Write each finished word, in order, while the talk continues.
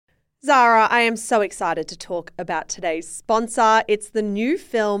Zara, I am so excited to talk about today's sponsor. It's the new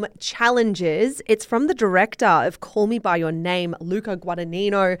film Challenges. It's from the director of Call Me By Your Name, Luca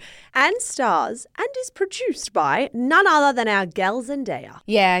Guadagnino, and stars and is produced by none other than our gal Zendaya.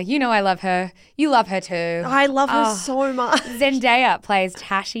 Yeah, you know I love her. You love her too. I love her so much. Zendaya plays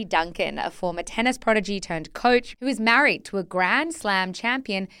Tashi Duncan, a former tennis prodigy turned coach who is married to a Grand Slam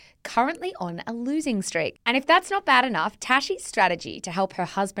champion currently on a losing streak. And if that's not bad enough, Tashi's strategy to help her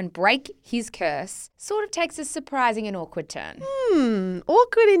husband break his curse sort of takes a surprising and awkward turn.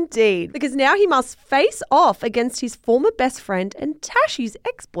 Awkward indeed, because now he must face off against his former best friend and Tashi's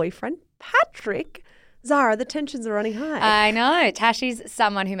ex-boyfriend, Patrick. Zara, the tensions are running high. I know. Tashi's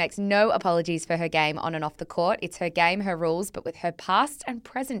someone who makes no apologies for her game on and off the court. It's her game, her rules, but with her past and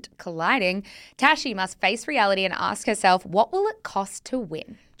present colliding, Tashi must face reality and ask herself, what will it cost to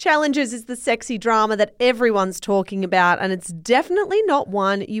win? Challenges is the sexy drama that everyone's talking about, and it's definitely not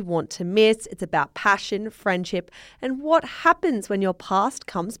one you want to miss. It's about passion, friendship, and what happens when your past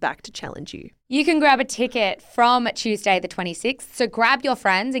comes back to challenge you. You can grab a ticket from Tuesday the 26th, so grab your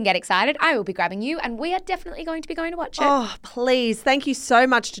friends and get excited. I will be grabbing you, and we are definitely going to be going to watch it. Oh, please. Thank you so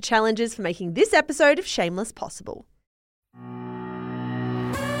much to Challenges for making this episode of Shameless possible.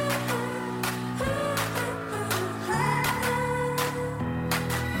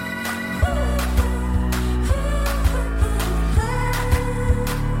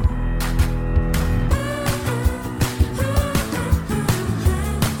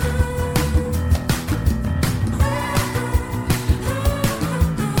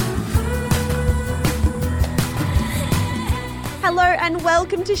 Hello and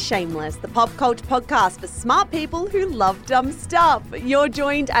welcome to Shameless, the pop culture podcast for smart people who love dumb stuff. You're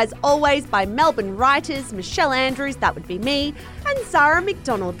joined as always by Melbourne writers Michelle Andrews, that would be me, and Zara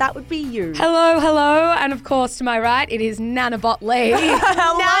McDonald, that would be you. Hello, and of course to my right it is Nanabot Lee.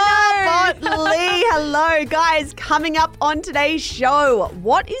 Nanabot Lee, hello. Guys, coming up on today's show,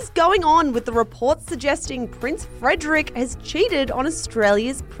 what is going on with the reports suggesting Prince Frederick has cheated on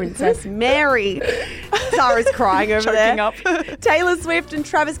Australia's Princess Mary? Zara's crying over there. Up. Taylor Swift and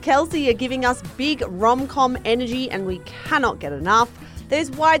Travis Kelce are giving us big rom-com energy and we cannot get enough. There's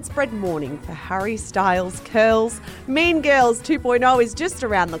widespread mourning for Harry Styles' curls. Mean Girls 2.0 is just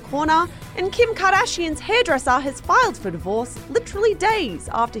around the corner. And Kim Kardashian's hairdresser has filed for divorce literally days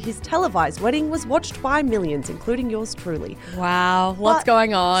after his televised wedding was watched by millions, including yours truly. Wow, what's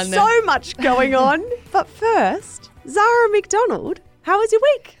going on? So much going on. But first, Zara McDonald, how was your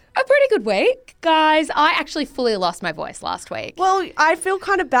week? A pretty good week. Guys, I actually fully lost my voice last week. Well, I feel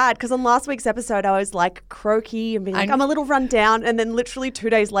kind of bad because on last week's episode, I was like croaky and being like, I'm a little run down. And then literally 2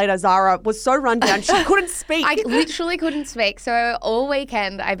 days later, Zara was so run down, she couldn't speak. I literally couldn't speak. So all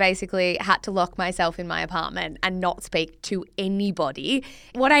weekend, I basically had to lock myself in my apartment and not speak to anybody.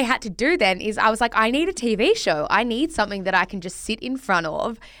 What I had to do then is I was like, I need a TV show. I need something that I can just sit in front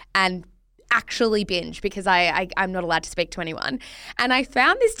of and actually binge because I'm not allowed to speak to anyone. And I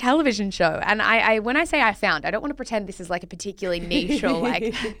found this television show. And I when I say I found, I don't want to pretend this is like a particularly niche or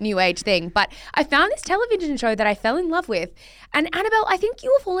like new age thing, but I found this television show that I fell in love with. And Annabelle, I think you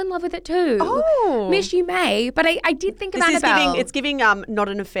will fall in love with it too. Oh. Mish, you may, but I did think of Annabelle. It's giving Not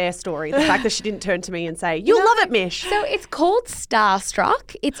an Affair story. The fact that she didn't turn to me and say, you'll love it, Mish. So it's called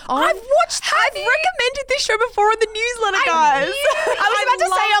Starstruck. It's on. I've recommended this show before in the newsletter, guys. I was about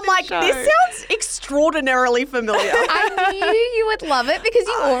to say, I'm like, this sounds extraordinarily familiar. I knew you would love it because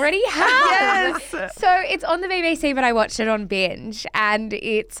you already have. Yes. So it's on the BBC, but I watched it on binge, and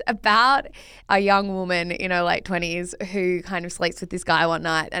it's about a young woman in her late 20s who kind of sleeps with this guy one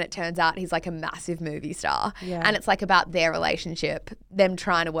night, and it turns out he's like a massive movie star. Yeah. And it's like about their relationship, them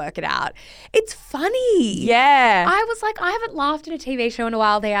trying to work it out. It's funny. Yeah. I was like, I haven't laughed at a TV show in a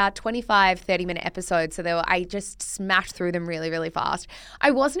while. They are 25, 30-minute episodes, so I just smashed through them really, really fast. I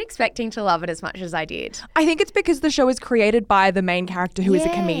wasn't expecting to love it as much as I did. I think it's because the show is created by the main character who is a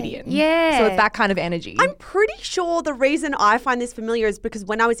comedian. Yeah. So it's that kind of energy. I'm pretty sure the reason I find this familiar is because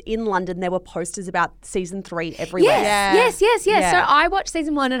when I was in London, there were posters about season 3 everywhere. Yes. Yeah. So I watched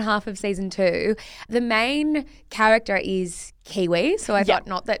season 1 and half of season 2. The main character is Kiwi, so I thought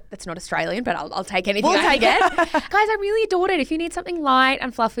not that it's not Australian, but I'll take anything I can get. Guys, I really adored it. If you need something light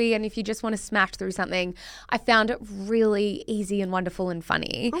and fluffy and if you just want to smash through something, I found it really easy and wonderful and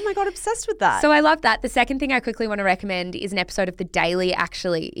funny. Oh my God, obsessed with that. So I love that. The second thing I quickly want to recommend is an episode of The Daily,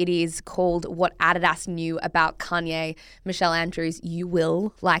 actually. It is called What Adidas Knew About Kanye. Michelle Andrews, you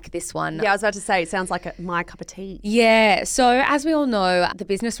will like this one. Yeah, I was about to say, it sounds like my cup of tea. Yeah. So as we all know, the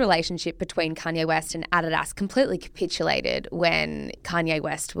business relationship between Kanye West and Adidas completely capitulated when Kanye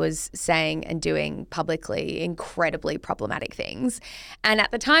West was saying and doing publicly incredibly problematic things. And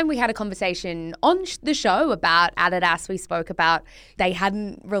at the time we had a conversation on the show about Adidas. We spoke about they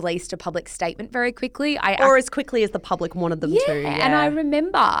hadn't released a public statement very quickly. Or as quickly as the public wanted them to. Yeah. And I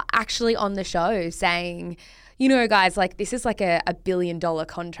remember actually on the show saying, you know, guys, like this is like a $1 billion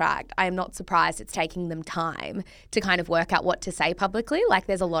contract. I am not surprised it's taking them time to kind of work out what to say publicly. Like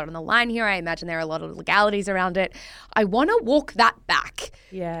there's a lot on the line here. I imagine there are a lot of legalities around it. I want to walk that back.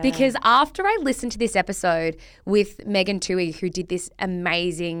 Yeah. Because after I listened to this episode with Megan Toohey, who did this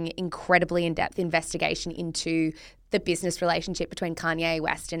amazing, incredibly in-depth investigation into the business relationship between Kanye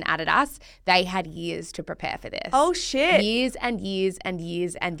West and Adidas, they had years to prepare for this. Oh, shit. Years and years and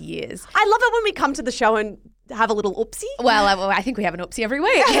years and years. I love it when we come to the show and have a little oopsie. Well, I think we have an oopsie every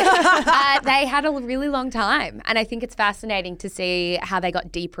week. They had a really long time. And I think it's fascinating to see how they got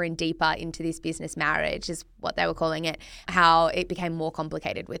deeper and deeper into this business marriage, is what they were calling it, how it became more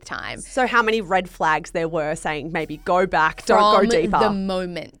complicated with time. So how many red flags there were saying maybe go back, don't go deeper. From the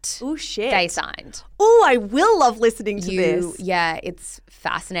moment oh, shit. they signed. Oh, I will love listening to this. Yeah, it's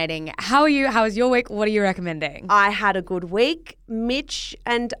fascinating. How are you? How was your week? What are you recommending? I had a good week. Mitch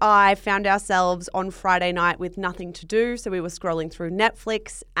and I found ourselves on Friday night with nothing to do, so we were scrolling through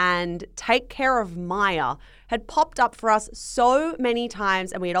Netflix, and Take Care of Maya had popped up for us so many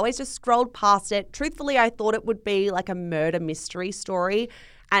times, and we had always just scrolled past it. Truthfully, I thought it would be like a murder mystery story,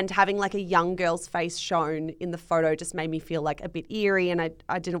 and having like a young girl's face shown in the photo just made me feel like a bit eerie, and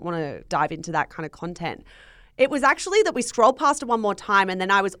I didn't want to dive into that kind of content. It was actually that we scrolled past it one more time, and then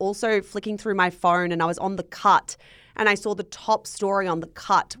I was also flicking through my phone and I was on The Cut, and I saw the top story on The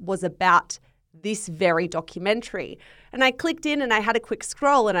Cut was about this very documentary. And I clicked in and I had a quick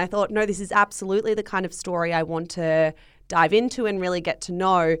scroll and I thought, no, this is absolutely the kind of story I want to dive into and really get to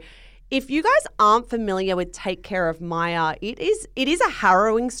know. If you guys aren't familiar with Take Care of Maya, it is a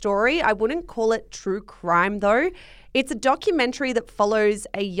harrowing story. I wouldn't call it true crime though. It's a documentary that follows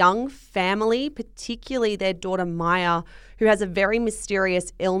a young family, particularly their daughter Maya, who has a very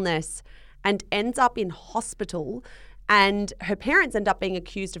mysterious illness and ends up in hospital. And her parents end up being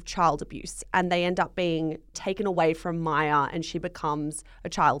accused of child abuse, and they end up being taken away from Maya, and she becomes a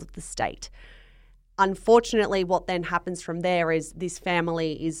child of the state. Unfortunately, what then happens from there is this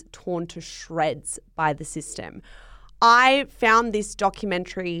family is torn to shreds by the system. I found this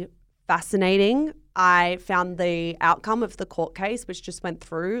documentary fascinating. I found the outcome of the court case, which just went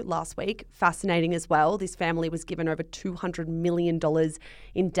through last week, fascinating as well. This family was given over $200 million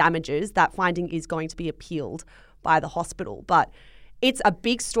in damages. That finding is going to be appealed by the hospital. But it's a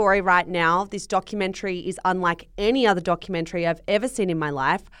big story right now. This documentary is unlike any other documentary I've ever seen in my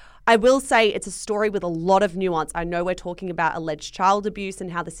life. I will say it's a story with a lot of nuance. I know we're talking about alleged child abuse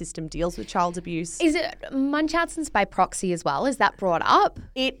and how the system deals with child abuse. Is it Munchausen's by proxy as well? Is that brought up?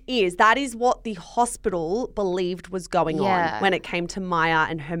 It is. That is what the hospital believed was going on when it came to Maya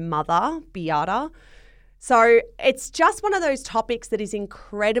and her mother, Beata. So it's just one of those topics that is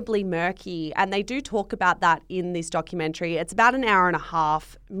incredibly murky, and they do talk about that in this documentary. It's about an hour and a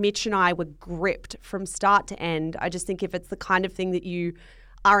half. Mitch and I were gripped from start to end. I just think if it's the kind of thing that you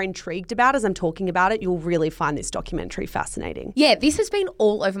are intrigued about as I'm talking about it, you'll really find this documentary fascinating. Yeah, this has been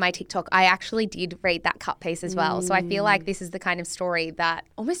all over my TikTok. I actually did read that cut piece as well. So I feel like this is the kind of story that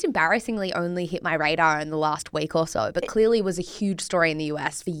almost embarrassingly only hit my radar in the last week or so, but clearly was a huge story in the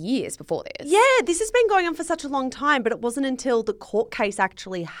US for years before this. Yeah, this has been going on for such a long time, but it wasn't until the court case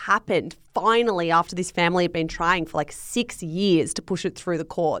actually happened, finally, after this family had been trying for like 6 years to push it through the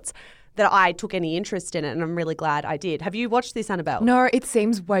courts, that I took any interest in it, and I'm really glad I did. Have you watched this, Annabelle? No, it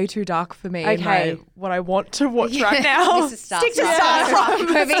seems way too dark for me. Okay. What I want to watch right now. Stick to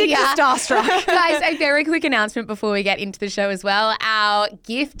Starstruck. Stick to Starstruck. Guys, a very quick announcement before we get into the show as well. Our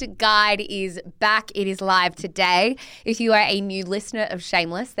gift guide is back. It is live today. If you are a new listener of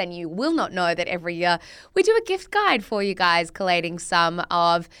Shameless, then you will not know that every year we do a gift guide for you guys, collating some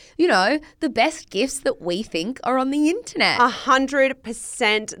of, the best gifts that we think are on the internet.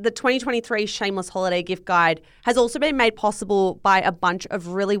 100%. The 2023 Shameless Holiday Gift Guide has also been made possible by a bunch of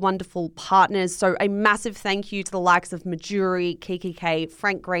really wonderful partners. So a massive thank you to the likes of Majuri, Kiki K,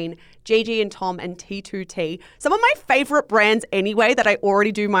 Frank Green, Gigi and Tom, and T2T. Some of my favorite brands anyway that I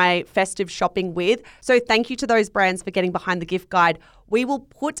already do my festive shopping with. So thank you to those brands for getting behind the gift guide. We will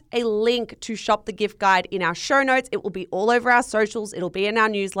put a link to shop the gift guide in our show notes. It will be all over our socials. It'll be in our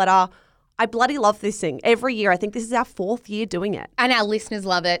newsletter. I bloody love this thing. Every year, I think this is our 4th year doing it. And our listeners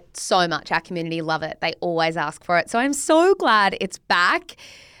love it so much. Our community love it. They always ask for it. So I'm so glad it's back.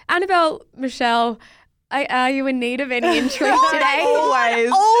 Annabelle, Michelle, Are you in need of any intrigue today?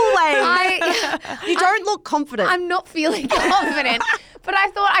 Always. You don't look confident. I'm not feeling confident. But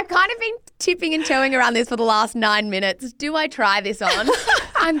I thought I've kind of been tipping and toeing around this for the last 9 minutes. Do I try this on?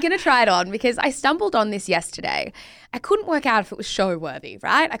 I'm going to try it on because I stumbled on this yesterday. I couldn't work out if it was show worthy,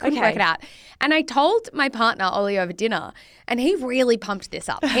 right? I couldn't work it out. And I told my partner, Ollie, over dinner, and he really pumped this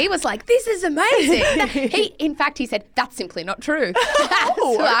up. He was like, this is amazing. In fact, he said, that's simply not true. I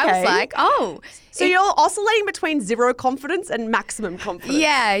was like, So you're oscillating between zero confidence and maximum confidence.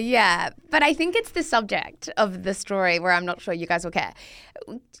 Yeah. But I think it's the subject of the story where I'm not sure you guys will care.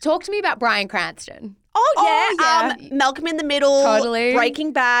 Talk to me about Bryan Cranston. Oh, yeah. Malcolm in the Middle. Totally.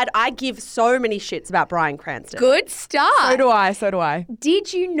 Breaking Bad. I give so many shits about Bryan Cranston. Good start. So do I.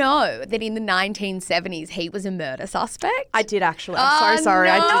 Did you know that in the 1970s he was a murder suspect? I did actually. I'm so sorry.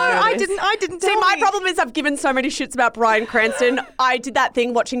 no. I didn't know this. I didn't. See, my problem is I've given so many shits about Bryan Cranston. I did that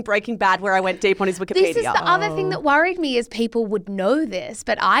thing watching Breaking Bad where I went deep on his Wikipedia. This is the other thing that worried me is people would know this,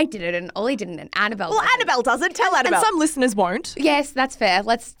 but I did it and Ollie didn't and Annabelle Well, doesn't. Annabelle doesn't. Tell Annabelle. And some listeners won't. Yes, that's fair.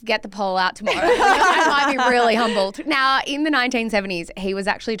 Let's get the poll out tomorrow. I might be really humbled. Now, in the 1970s, he was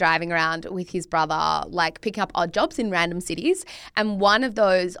actually driving around with his brother, like picking up odd jobs in random cities. And one of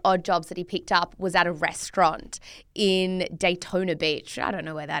those odd jobs that he picked up was at a restaurant in Daytona Beach. I don't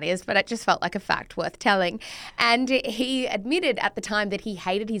know where that is, but it just felt like a fact worth telling. And he admitted at the time that he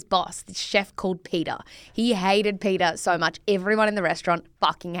hated his boss, this chef called Peter. He hated Peter so much. Everyone in the restaurant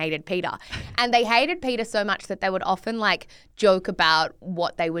fucking hated Peter. And they hated Peter so much that they would often like joke about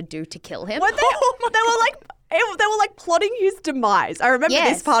what they would do to kill him. They were like plotting his demise. I remember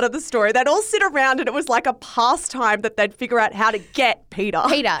this part of the story. They'd all sit around and it was like a pastime that they'd figure out how to get Peter.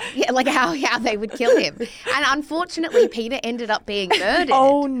 Like how they would kill him. And unfortunately, Peter ended up being murdered.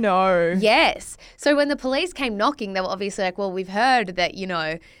 Oh, no. Yes. So when the police came knocking, they were obviously like, well, we've heard that,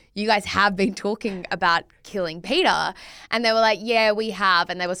 you guys have been talking about killing Peter. And they were like, yeah, we have.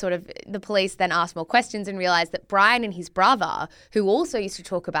 And they were the police then asked more questions and realized that Bryan and his brother, who also used to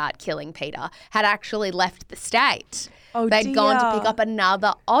talk about killing Peter, had actually left the state. Oh, They'd gone to dear. pick up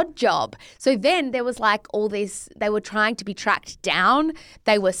another odd job. So then there was like all this, they were trying to be tracked down.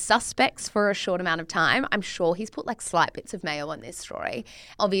 They were suspects for a short amount of time. I'm sure he's put like slight bits of mayo on this story.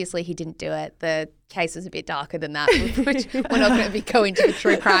 Obviously he didn't do it. The case is a bit darker than that, which we're not going to go into the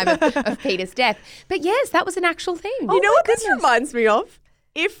true crime of Peter's death. But yes, that was an actual thing. You know what this reminds me of?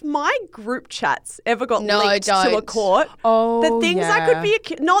 If my group chats ever got leaked to a court, the things I could be,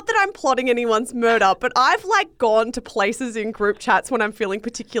 not that I'm plotting anyone's murder, but I've like gone to places in group chats when I'm feeling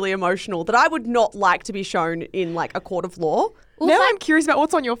particularly emotional that I would not like to be shown in like a court of law. Well, now I'm curious about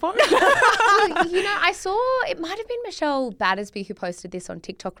what's on your phone. I saw, it might have been Michelle Battersby who posted this on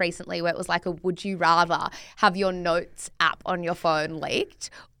TikTok recently where it was like a would you rather have your notes app on your phone leaked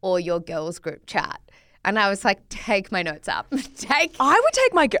or your girls group chat? And I was like, take my notes up.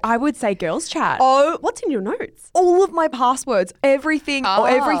 I would say girls chat. Oh, what's in your notes? All of my passwords, everything, or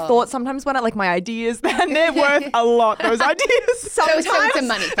every thought. Sometimes when I like my ideas, then they're worth a lot, those ideas. So it's a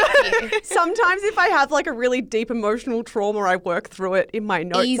money thing. Sometimes if I have like a really deep emotional trauma, I work through it in my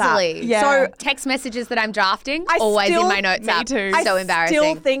notes Easily. app. Yeah. So text messages that I'm drafting, always in my notes app. too. So embarrassing. I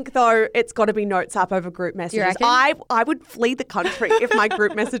still think though it's got to be notes app over group messages. reckon? I would flee the country if my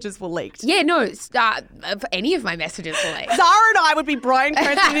group messages were leaked. Yeah, no, any of my messages were late. Zara and I would be Bryan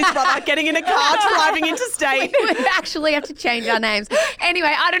Cranston and his brother getting in a car driving interstate. We would actually have to change our names.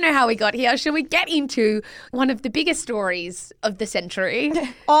 Anyway, I don't know how we got here. Shall we get into one of the biggest stories of the century?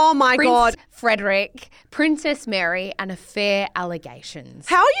 Oh my Prince God. Frederick, Princess Mary, and affair allegations.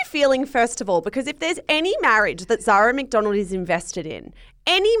 How are you feeling, first of all? Because if there's any marriage that Zara McDonald is invested in,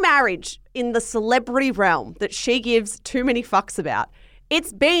 any marriage in the celebrity realm that she gives too many fucks about,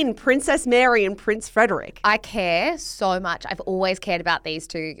 it's been Princess Mary and Prince Frederick. I care so much. I've always cared about these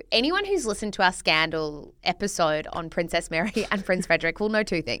two. Anyone who's listened to our scandal episode on Princess Mary and Prince Frederick will know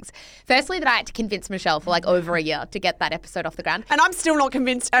two things. Firstly, that I had to convince Michelle for like over a year to get that episode off the ground. And I'm still not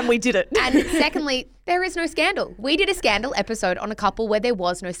convinced, and we did it. And secondly, there is no scandal. We did a scandal episode on a couple where there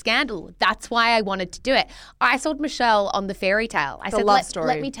was no scandal. That's why I wanted to do it. I sold Michelle on the fairy tale. I said,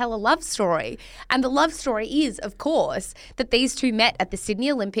 let me tell a love story. And the love story is, of course, that these two met at the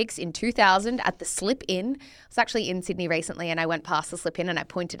Sydney Olympics in 2000 at the Slip Inn. I was actually in Sydney recently and I went past the Slip Inn and I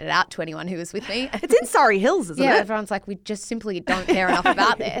pointed it out to anyone who was with me. It's in Surrey Hills, isn't it? Yeah, everyone's like, we just simply don't care enough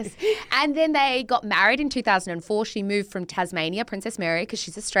about this. And then they got married in 2004. She moved from Tasmania, Princess Mary, because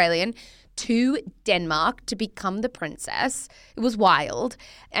she's Australian, to Denmark to become the princess. It was wild.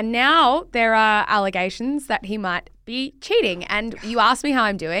 And now there are allegations that he might be cheating. And you asked me how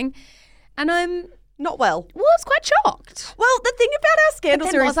I'm doing, and I'm Not well. Well, I was quite shocked. Well, the thing about our scandal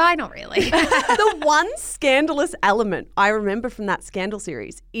Then series, was I? Not really. the one scandalous element I remember from that scandal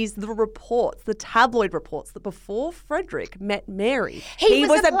series is the reports, the tabloid reports, that before Frederick met Mary, He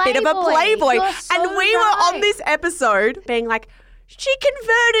was a bit of a playboy. You're so and we were right. on this episode being like, she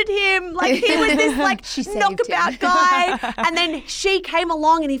converted him. Like, he was this She saved knockabout him. guy. And then she came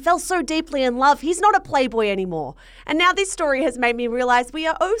along and he fell so deeply in love. He's not a playboy anymore. And now this story has made me realize we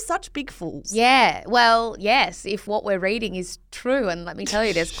are such big fools. Yeah, well, yes, if what we're reading is true, and let me tell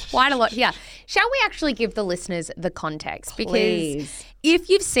you, there's quite a lot here. Shall we actually give the listeners the context? Please. Because if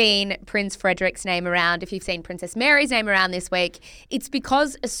you've seen Prince Frederick's name around, if you've seen Princess Mary's name around this week, it's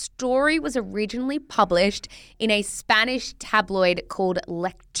because a story was originally published in a Spanish tabloid called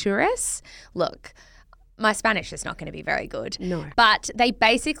Lecturas. Look, my Spanish is not going to be very good. No. But they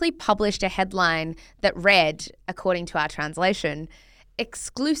basically published a headline that read, according to our translation,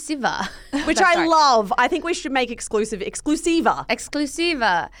 exclusiva. Which I love. I think we should make exclusiva.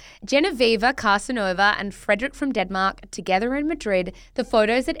 Exclusiva. Genevieve Casanova and Frederick from Denmark together in Madrid, the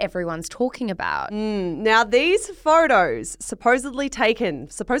photos that everyone's talking about. Now, these photos supposedly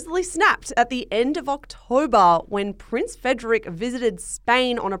snapped at the end of October when Prince Frederick visited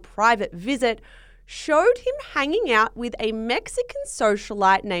Spain on a private visit, showed him hanging out with a Mexican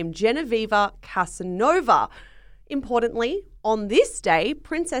socialite named Genevieve Casanova. Importantly, on this day,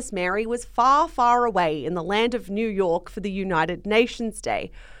 Princess Mary was far, far away in the land of New York for the United Nations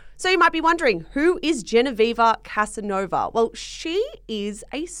Day. So you might be wondering, who is Genevieve Casanova? Well, she is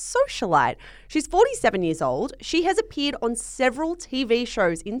a socialite. She's 47 years old. She has appeared on several TV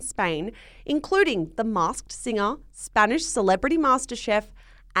shows in Spain, including The Masked Singer, Spanish Celebrity MasterChef,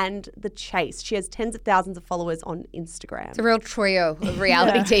 and The Chase. She has tens of thousands of followers on Instagram. It's a real trio of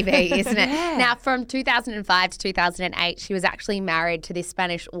reality TV, isn't it? Now, from 2005 to 2008, she was actually married to this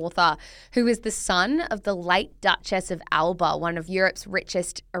Spanish author who was the son of the late Duchess of Alba, one of Europe's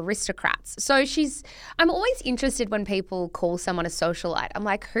richest aristocrats. So I'm always interested when people call someone a socialite. I'm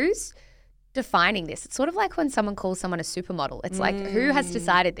like, who's defining this? It's sort of like when someone calls someone a supermodel. It's like, who has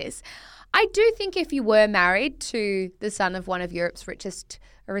decided this? I do think if you were married to the son of one of Europe's richest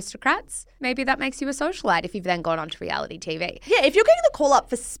aristocrats, maybe that makes you a socialite if you've then gone on to reality TV. Yeah, if you're getting the call up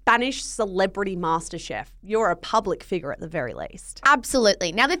for Spanish Celebrity MasterChef, you're a public figure at the very least.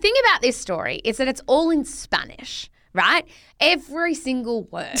 Absolutely. Now, the thing about this story is that it's all in Spanish, right? Every single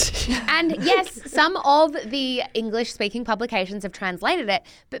word. And yes, some of the English-speaking publications have translated it,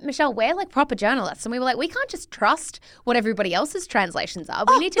 but Michelle, we're like proper journalists, and we were like, we can't just trust what everybody else's translations are.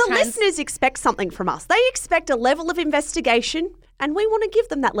 We need to listeners expect something from us. They expect a level of investigation, and we want to give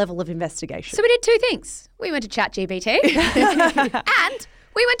them that level of investigation. So we did two things. We went to ChatGPT and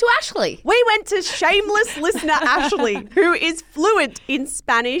we went to Ashley. We went to shameless listener Ashley, who is fluent in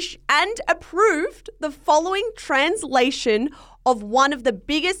Spanish and approved the following translation of one of the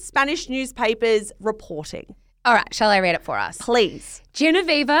biggest Spanish newspapers reporting. All right, shall I read it for us? Please.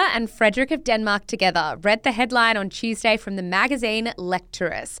 Genevieve and Frederick of Denmark together, read the headline on Tuesday from the magazine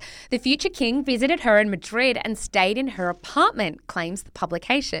Lecturas. The future king visited her in Madrid and stayed in her apartment, claims the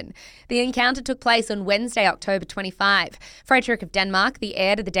publication. The encounter took place on Wednesday, October 25. Frederick of Denmark, the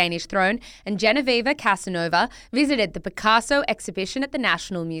heir to the Danish throne, and Genevieve Casanova visited the Picasso exhibition at the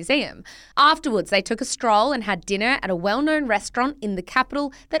National Museum. Afterwards, they took a stroll and had dinner at a well-known restaurant in the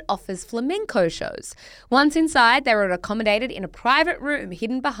capital that offers flamenco shows. Once inside, they were accommodated in a private room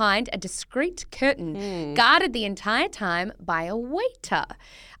hidden behind a discreet curtain, guarded the entire time by a waiter.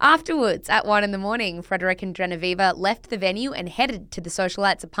 Afterwards, at 1 a.m, Frederick and Genevieve left the venue and headed to the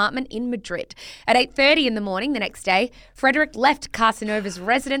socialite's apartment in Madrid. At 8:30 in the morning the next day, Frederick left Casanova's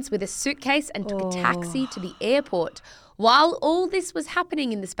residence with a suitcase and took a taxi to the airport. While all this was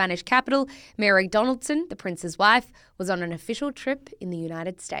happening in the Spanish capital, Mary Donaldson, the prince's wife, was on an official trip in the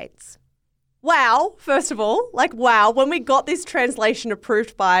United States. Wow, first of all, wow. When we got this translation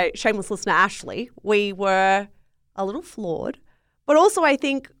approved by shameless listener Ashley, we were a little flawed. But also I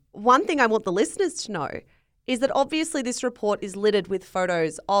think one thing I want the listeners to know is that obviously this report is littered with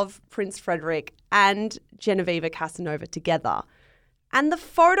photos of Prince Frederick and Genevieve Casanova together. And the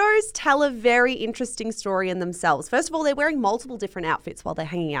photos tell a very interesting story in themselves. First of all, they're wearing multiple different outfits while they're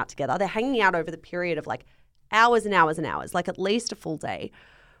hanging out together. They're hanging out over the period of hours and hours and hours, at least a full day.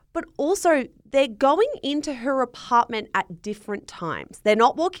 But also, they're going into her apartment at different times. They're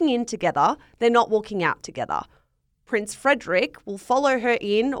not walking in together. They're not walking out together. Prince Frederick will follow her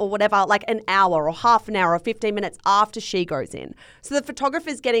in or whatever, an hour or half an hour or 15 minutes after she goes in. So the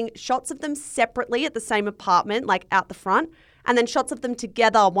photographer's getting shots of them separately at the same apartment, out the front, and then shots of them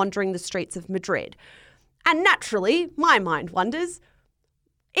together wandering the streets of Madrid. And naturally, my mind wonders,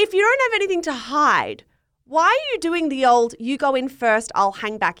 if you don't have anything to hide, why are you doing the old, you go in first, I'll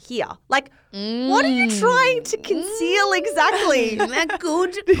hang back here? Like, what are you trying to conceal exactly? A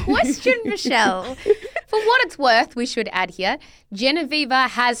good question, Michelle. For what it's worth, we should add here, Genevieve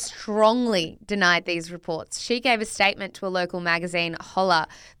has strongly denied these reports. She gave a statement to a local magazine, Holla,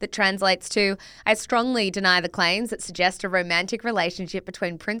 that translates to, I strongly deny the claims that suggest a romantic relationship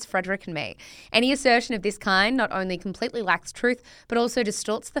between Prince Frederick and me. Any assertion of this kind not only completely lacks truth, but also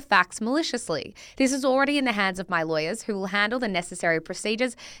distorts the facts maliciously. This is already in the hands of my lawyers, who will handle the necessary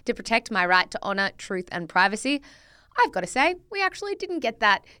procedures to protect my right to honour, truth and privacy. I've got to say, we actually didn't get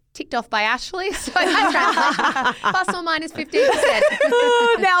that ticked off by Ashley, so that translates plus or minus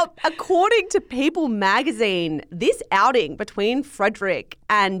 15%. Now, according to People magazine, this outing between Frederick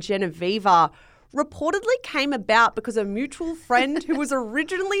and Genevieve reportedly came about because a mutual friend who was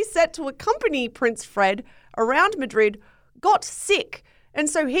originally set to accompany Prince Fred around Madrid got sick. And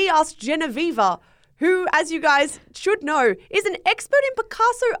so he asked Genevieve, who, as you guys should know, is an expert in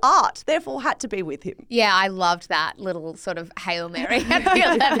Picasso art, therefore had to be with him. Yeah, I loved that little sort of Hail Mary at the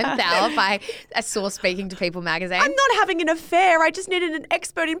 11th hour by a source speaking to People magazine. I'm not having an affair. I just needed an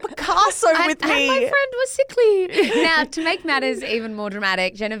expert in Picasso with me. And my friend was sickly. Now, to make matters even more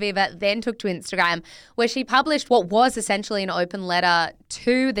dramatic, Genevieve then took to Instagram, where she published what was essentially an open letter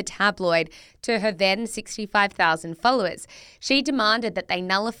to the tabloid to her then 65,000 followers. She demanded that they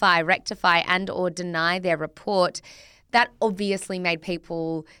nullify, rectify and or deny their report. That obviously made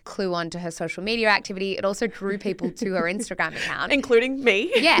people clue on to her social media activity. It also drew people to her Instagram account. Including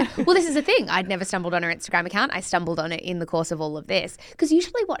me. Yeah. Well, this is the thing. I'd never stumbled on her Instagram account. I stumbled on it in the course of all of this. Because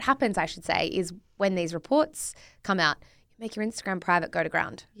usually what happens, I should say, is when these reports come out, you make your Instagram private, go to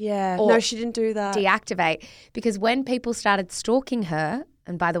ground. Yeah. Or no, she didn't do that. Deactivate. Because when people started stalking her,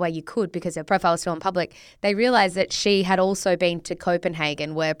 and by the way, you could because her profile was still in public, they realised that she had also been to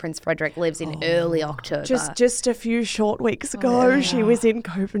Copenhagen, where Prince Frederick lives, in early October. Just a few short weeks ago, she was in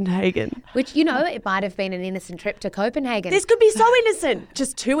Copenhagen. Which, you know, it might have been an innocent trip to Copenhagen. This could be so innocent.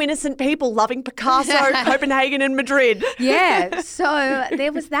 Just two innocent people loving Picasso, Copenhagen and Madrid. Yeah, so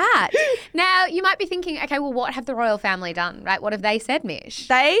there was that. Now, you might be thinking, okay, well, what have the royal family done, right? What have they said, Mish?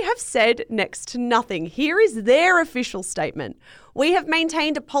 They have said next to nothing. Here is their official statement. We have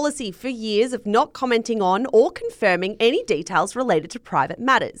maintained a policy for years of not commenting on or confirming any details related to private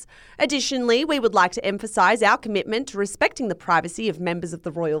matters. Additionally, we would like to emphasise our commitment to respecting the privacy of members of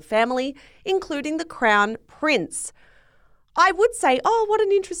the royal family, including the Crown Prince. I would say, oh, what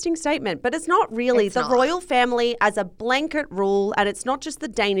an interesting statement, but it's not really. The royal family as a blanket rule, and it's not just the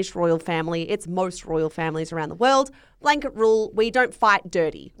Danish royal family, it's most royal families around the world. Blanket rule, we don't fight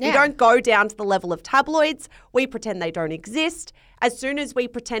dirty. Yeah. We don't go down to the level of tabloids. We pretend they don't exist. As soon as we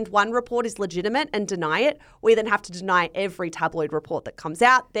pretend one report is legitimate and deny it, we then have to deny every tabloid report that comes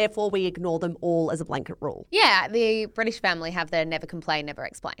out. Therefore, we ignore them all as a blanket rule. Yeah, the British family have the never complain, never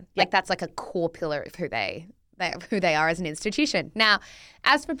explain. Yep. Like that's like a core pillar of who they are as an institution. Now,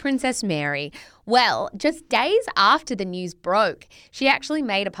 as for Princess Mary, well, just days after the news broke, she actually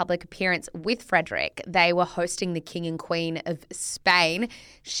made a public appearance with Frederick. They were hosting the King and Queen of Spain.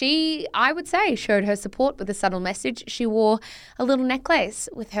 She, I would say, showed her support with a subtle message. She wore a little necklace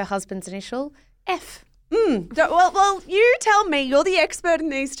with her husband's initial, F. Well, you tell me. You're the expert in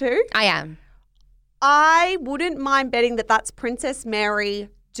these two. I am. I wouldn't mind betting that that's Princess Mary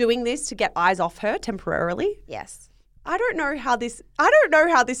doing this to get eyes off her temporarily. Yes. I don't know how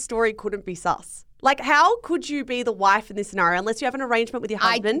this story couldn't be sus. Like, how could you be the wife in this scenario unless you have an arrangement with your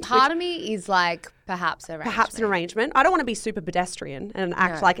husband? Part of me is like, perhaps an arrangement. I don't want to be super pedestrian and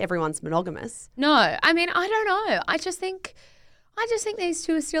act like everyone's monogamous. No, I mean, I don't know. I just think these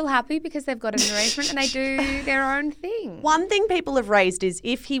two are still happy because they've got an arrangement and they do their own thing. One thing people have raised is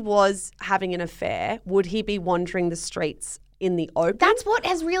if he was having an affair, would he be wandering the streets in the open? That's what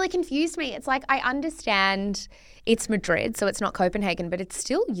has really confused me. It's like, I understand it's Madrid, so it's not Copenhagen, but it's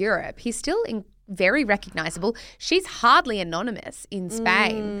still Europe. He's still very recognisable. She's hardly anonymous in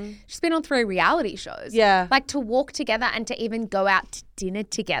Spain. She's been on 3 reality shows. Yeah. Like, to walk together and to even go out to dinner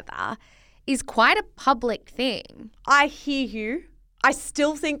together is quite a public thing. I hear you. I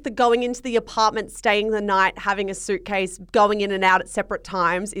still think the going into the apartment, staying the night, having a suitcase, going in and out at separate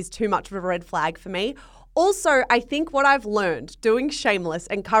times is too much of a red flag for me. Also, I think what I've learned doing Shameless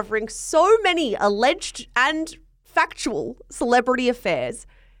and covering so many alleged and factual celebrity affairs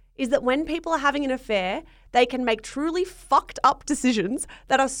is that when people are having an affair, they can make truly fucked up decisions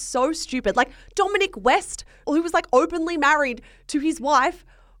that are so stupid. Like Dominic West, who was like openly married to his wife,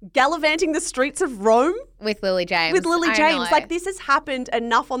 gallivanting the streets of Rome. With Lily James. Like, this has happened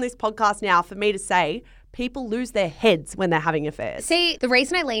enough on this podcast now for me to say people lose their heads when they're having affairs. See, the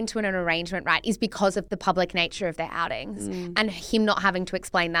reason I lean to an arrangement, right, is because of the public nature of their outings and him not having to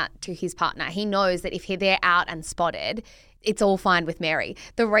explain that to his partner. He knows that if they're out and spotted, it's all fine with Mary.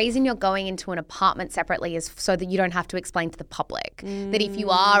 The reason you're going into an apartment separately is so that you don't have to explain to the public. That if you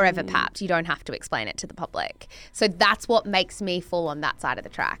are ever papped, you don't have to explain it to the public. So that's what makes me fall on that side of the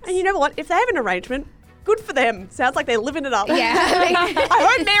tracks. And you know what? If they have an arrangement, good for them. Sounds like they're living it up. Yeah.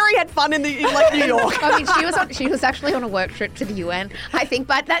 I hope Mary had fun in New York. I mean, she was actually on a work trip to the UN, I think,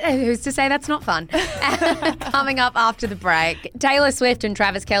 but who's to say that's not fun? Coming up after the break, Taylor Swift and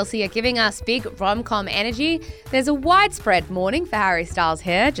Travis Kelce are giving us big rom-com energy. There's a widespread mourning for Harry Styles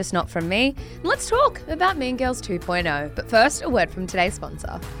here, just not from me. And let's talk about Mean Girls 2.0. But first, a word from today's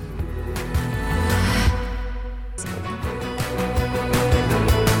sponsor.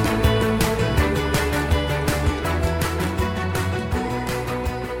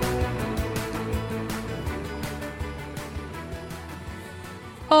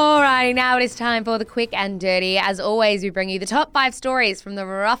 Alrighty, now it is time for the quick and dirty. As always, we bring you the top 5 stories from the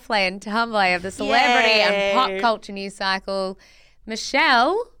rough lay and tumble of the celebrity and pop culture news cycle.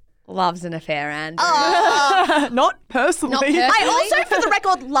 Michelle loves an affair, Andrew. Not personally. I also, for the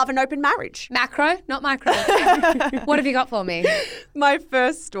record, love an open marriage. Macro, not micro. What have you got for me? My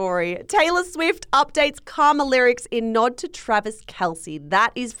first story. Taylor Swift updates Karma lyrics in nod to Travis Kelce.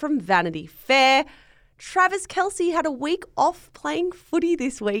 That is from Vanity Fair. Travis Kelce had a week off playing footy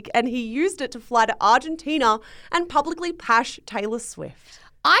this week and he used it to fly to Argentina and publicly bash Taylor Swift.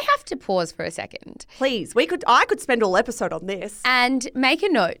 I have to pause for a second. Please, I could spend all episode on this. And make a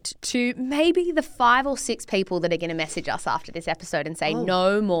note to maybe the 5 or 6 people that are going to message us after this episode and say,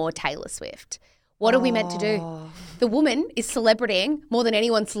 no more Taylor Swift. What are we meant to do? The woman is celebritying more than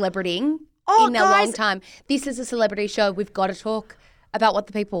anyone's celebritying in a long time. This is a celebrity show. We've got to talk about what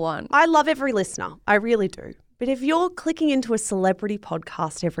the people want. I love every listener. I really do. But if you're clicking into a celebrity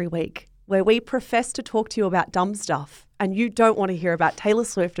podcast every week where we profess to talk to you about dumb stuff and you don't want to hear about Taylor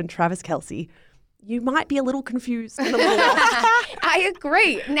Swift and Travis Kelce, you might be a little confused and a little lost. I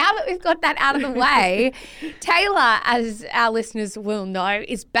agree. Now that we've got that out of the way, Taylor, as our listeners will know,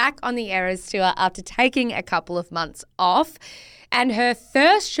 is back on the Eras Tour after taking a couple of months off. And her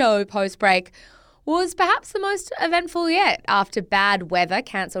first show post-break was perhaps the most eventful yet. After bad weather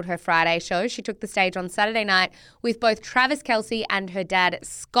cancelled her Friday show, she took the stage on Saturday night with both Travis Kelce and her dad,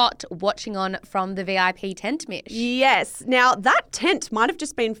 Scott, watching on from the VIP tent, Mish. Yes. Now, that tent might have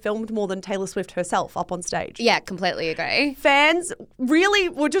just been filmed more than Taylor Swift herself up on stage. Yeah, completely agree. Fans really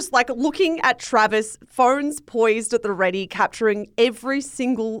were just like looking at Travis, phones poised at the ready, capturing every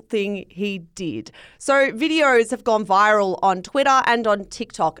single thing he did. So videos have gone viral on Twitter and on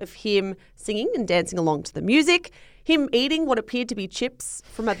TikTok of him singing and dancing along to the music, him eating what appeared to be chips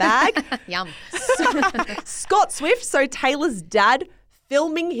from a bag. Yum. Scott Swift, so Taylor's dad,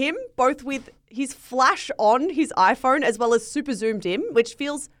 filming him both with his flash on his iPhone as well as super zoomed in, which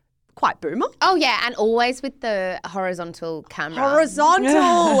feels quite boomer. Oh, yeah, and always with the horizontal camera.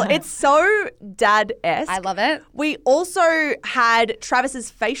 Horizontal. It's so dad-esque. I love it. We also had Travis's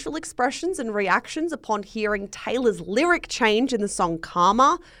facial expressions and reactions upon hearing Taylor's lyric change in the song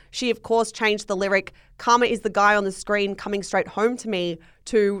Karma. She, of course, changed the lyric, Karma is the guy on the screen coming straight home to me,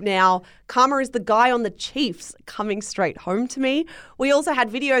 to now, Karma is the guy on the Chiefs coming straight home to me. We also had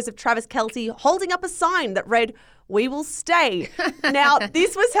videos of Travis Kelce holding up a sign that read, we will stay. Now,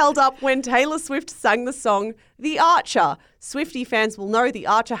 this was held up when Taylor Swift sang the song The Archer. Swiftie fans will know The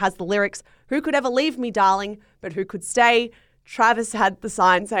Archer has the lyrics, who could ever leave me, darling, but who could stay? Travis had the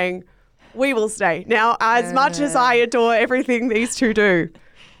sign saying, we will stay. Now, as much as I adore everything these two do,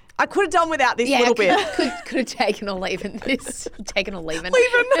 I could have done without this little bit. Could have taken or leaving this. Taken or leaving.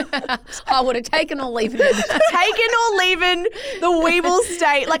 Leavin'. I would have taken or leaving. Taken or leavin', the we will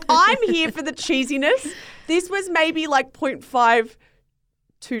stay. Like, I'm here for the cheesiness. This was maybe like 0.5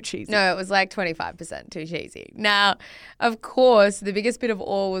 too cheesy. No, it was like 25% too cheesy. Now, of course, the biggest bit of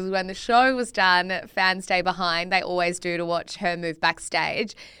all was when the show was done, fans stay behind. They always do to watch her move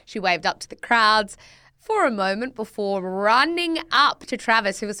backstage. She waved up to the crowds for a moment before running up to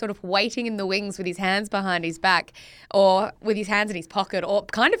Travis, who was sort of waiting in the wings with his hands behind his back or with his hands in his pocket or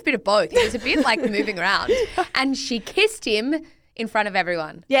kind of a bit of both. He was a bit like moving around. And she kissed him in front of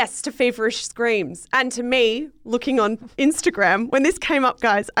everyone. Yes, to feverish screams. And to me, looking on Instagram, when this came up,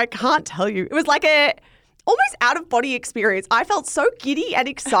 guys, I can't tell you. It was like a almost out-of-body experience. I felt so giddy and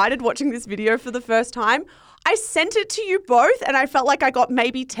excited watching this video for the first time. I sent it to you both and I felt like I got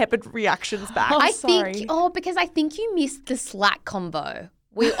maybe tepid reactions back. Because I think you missed the Slack combo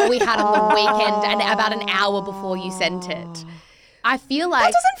we had on the weekend and about an hour before you sent it. I feel like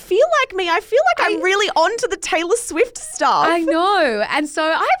That doesn't feel like me. I feel like I'm really onto the Taylor Swift stuff. I know. And so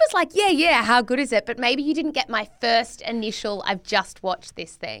I was like, yeah, how good is it? But maybe you didn't get my first initial, I've just watched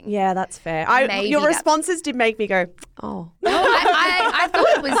this thing. Yeah, that's fair. Maybe your that's- responses did make me go, oh. No, I thought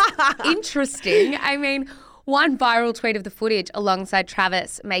it was interesting. I mean, one viral tweet of the footage alongside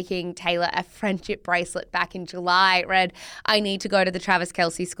Travis making Taylor a friendship bracelet back in July read, I need to go to the Travis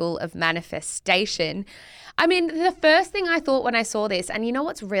Kelce School of Manifestation. I mean, the first thing I thought when I saw this, and you know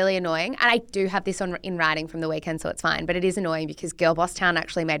what's really annoying, and I do have this in writing from the weekend, so it's fine, but it is annoying because Girl Boss Town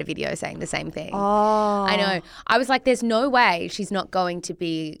actually made a video saying the same thing. Oh. I know. I was like, there's no way she's not going to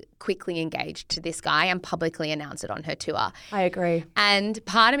be quickly engaged to this guy and publicly announce it on her tour. I agree. And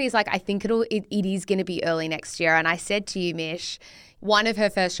part of me is like, I think it is going to be early next year. And I said to you, Mish, one of her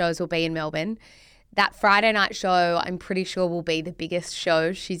first shows will be in Melbourne. That Friday night show, I'm pretty sure, will be the biggest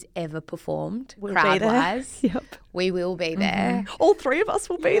show she's ever performed, We'll crowd-wise. be there. Yep. We will be there. All three of us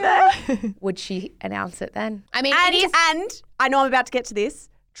will be there. Would she announce it then? I mean, And I know I'm about to get to this.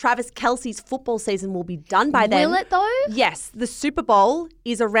 Travis Kelce's football season will be done by then. Will it though? Yes. The Super Bowl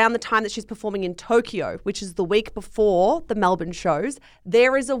is around the time that she's performing in Tokyo, which is the week before the Melbourne shows.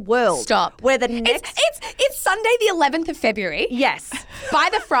 There is a world Stop. where the next... It's Sunday the 11th of February. Yes. By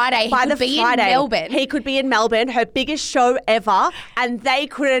the Friday, he could be in Melbourne. He could be in Melbourne, her biggest show ever, and they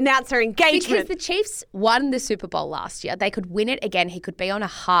could announce her engagement. Because the Chiefs won the Super Bowl last year. They could win it again. He could be on a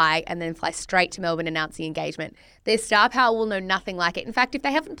high and then fly straight to Melbourne announcing engagement. Their star power will know nothing like it. In fact, if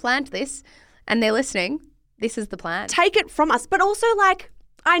they haven't planned this and they're listening, this is the plan. Take it from us. But also, like,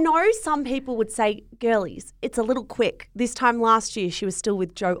 I know some people would say, girlies, it's a little quick. This time last year, she was still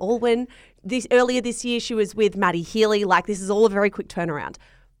with Joe Alwyn. Earlier this year, she was with Maddie Healy. Like, this is all a very quick turnaround.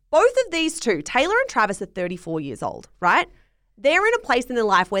 Both of these two, Taylor and Travis, are 34 years old, right? They're in a place in their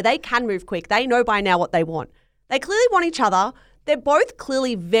life where they can move quick. They know by now what they want. They clearly want each other. They're both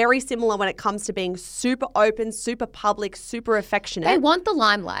clearly very similar when it comes to being super open, super public, super affectionate. They want the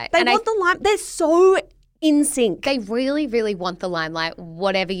limelight. They're so in sync. They really, really want the limelight,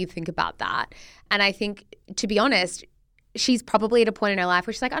 whatever you think about that. And I think, to be honest, she's probably at a point in her life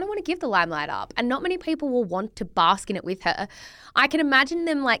where she's like, I don't want to give the limelight up. And not many people will want to bask in it with her. I can imagine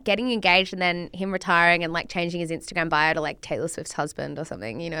them like getting engaged and then him retiring and like changing his Instagram bio to like Taylor Swift's husband or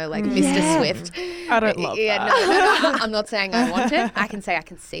something, you know, like Mr. Swift. I don't love that. No, I'm not saying I want it. I can say I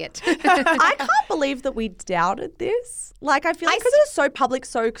can see it. I can't believe that we doubted this. Like, I feel like because it was so public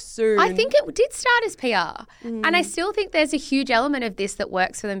so soon. I think it did start as PR. And I still think there's a huge element of this that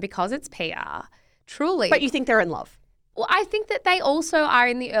works for them because it's PR. Truly. But you think they're in love? Well, I think that they also are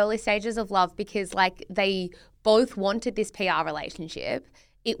in the early stages of love because, like, they both wanted this PR relationship.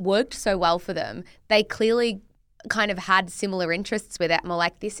 It worked so well for them. They clearly kind of had similar interests with it and were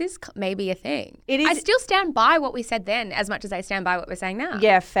like, this is maybe a thing. It is. I still stand by what we said then as much as I stand by what we're saying now.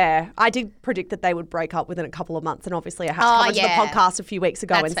 Yeah, fair. I did predict that they would break up within a couple of months, and obviously I had to come onto the podcast a few weeks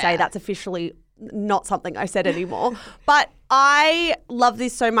ago and say that's officially not something I said anymore. But I love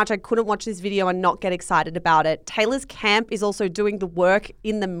this so much. I couldn't watch this video and not get excited about it. Taylor's camp is also doing the work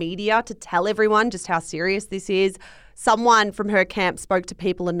in the media to tell everyone just how serious this is. Someone from her camp spoke to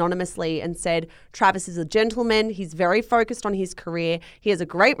people anonymously and said, Travis is a gentleman. He's very focused on his career. He has a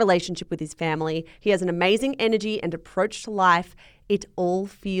great relationship with his family. He has an amazing energy and approach to life. It all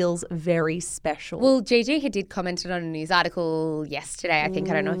feels very special. Well, Gigi did comment on a news article yesterday, I think,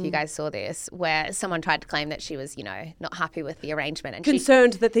 I don't know if you guys saw this, where someone tried to claim that she was, you know, not happy with the arrangement. And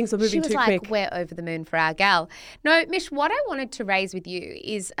concerned that things were moving too quick. She was like, we're over the moon for our gal. No, Mish, what I wanted to raise with you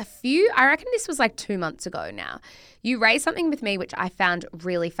is I reckon this was like 2 months ago now. You raised something with me which I found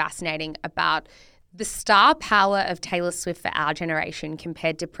really fascinating about the star power of Taylor Swift for our generation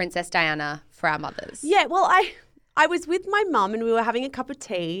compared to Princess Diana for our mothers. Yeah, well, I was with my mum and we were having a cup of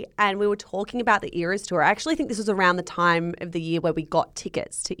tea and we were talking about the Eras tour. I actually think this was around the time of the year where we got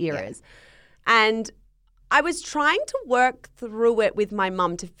tickets to Eras. Yeah. And I was trying to work through it with my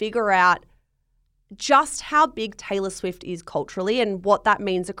mum to figure out just how big Taylor Swift is culturally and what that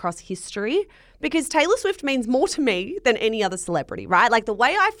means across history. Because Taylor Swift means more to me than any other celebrity, right? Like the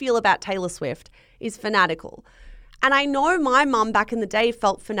way I feel about Taylor Swift is fanatical. And I know my mum back in the day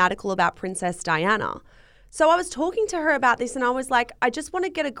felt fanatical about Princess Diana. So I was talking to her about this and I was like, I just want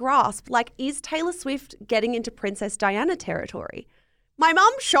to get a grasp. Like, is Taylor Swift getting into Princess Diana territory? My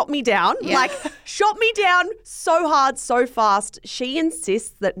mum shot me down, shot me down so hard, so fast. She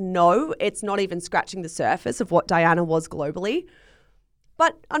insists that no, it's not even scratching the surface of what Diana was globally.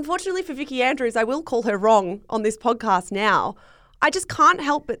 But unfortunately for Vicky Andrews, I will call her wrong on this podcast now. I just can't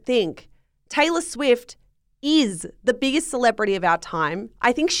help but think Taylor Swift is the biggest celebrity of our time.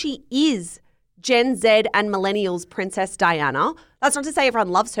 I think she is Gen Z and millennials Princess Diana. That's not to say everyone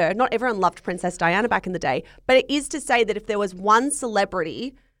loves her. Not everyone loved Princess Diana back in the day. But it is to say that if there was one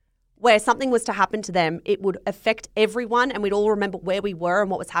celebrity where something was to happen to them, it would affect everyone and we'd all remember where we were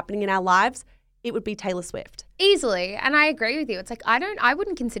and what was happening in our lives, it would be Taylor Swift. Easily. And I agree with you. It's like I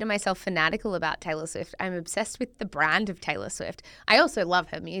wouldn't consider myself fanatical about Taylor Swift. I'm obsessed with the brand of Taylor Swift. I also love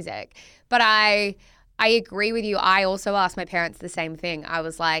her music. But I agree with you. I also asked my parents the same thing. I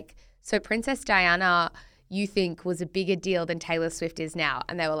was like, so Princess Diana, you think was a bigger deal than Taylor Swift is now?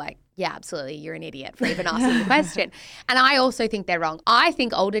 And they were like, yeah, absolutely. You're an idiot for even asking the question. And I also think they're wrong. I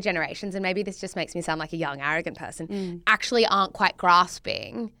think older generations, and maybe this just makes me sound like a young, arrogant person, actually aren't quite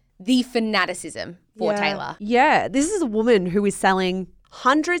grasping the fanaticism for Taylor. Yeah. This is a woman who is selling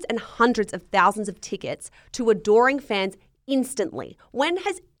hundreds and hundreds of thousands of tickets to adoring fans instantly. When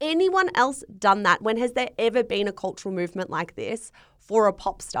has anyone else done that? When has there ever been a cultural movement like this for a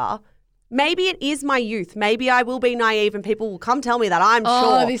pop star? Maybe it is my youth. Maybe I will be naive and people will come tell me that, I'm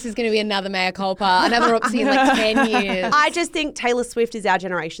sure. Oh, this is going to be another mea culpa, another oopsie in like 10 years. I just think Taylor Swift is our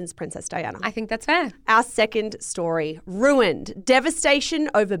generation's Princess Diana. I think that's fair. Our second story, ruined. Devastation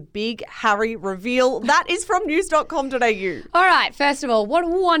over big Harry reveal. That is from news.com.au. All right, first of all, what a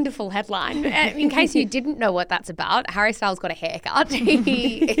wonderful headline. In case you didn't know what that's about, Harry Styles got a haircut.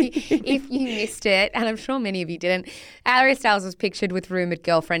 If you missed it, and I'm sure many of you didn't, Harry Styles was pictured with rumoured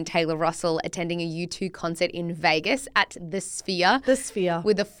girlfriend Taylor Russell attending a U2 concert in Vegas at the Sphere. The Sphere.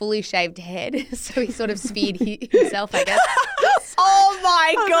 With a fully shaved head. So he sort of sphered himself, I guess. Oh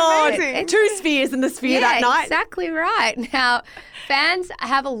my God. amazing. 2 spheres in the Sphere that night. Exactly right. Now, fans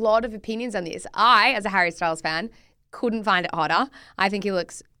have a lot of opinions on this. I, as a Harry Styles fan, couldn't find it hotter. I think he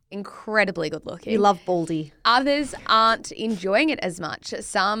looks incredibly good looking. You love Baldy. Others aren't enjoying it as much.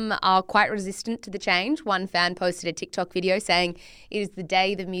 Some are quite resistant to the change. One fan posted a TikTok video saying, "It is the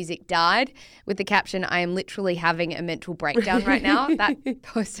day the music died," with the caption, "I am literally having a mental breakdown right now." That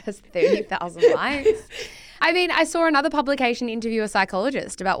post has 30,000 likes. I mean, I saw another publication interview a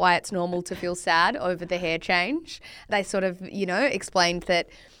psychologist about why it's normal to feel sad over the hair change. They sort of, explained that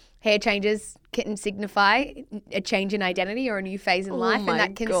hair changes can signify a change in identity or a new phase in life, and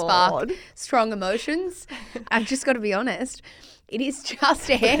that can spark strong emotions. I've just got to be honest. It is just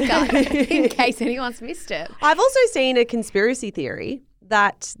a haircut, in case anyone's missed it. I've also seen a conspiracy theory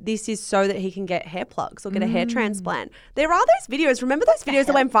that this is so that he can get hair plugs or get a hair transplant. There are those videos. Remember those videos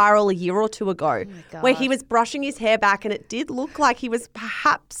that went viral a year or two ago where he was brushing his hair back and it did look like he was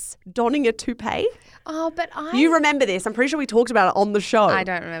perhaps donning a toupee? Oh, but You remember this. I'm pretty sure we talked about it on the show. I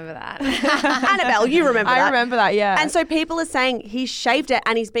don't remember that. Annabelle, you remember that. I remember that, yeah. And so people are saying he's shaved it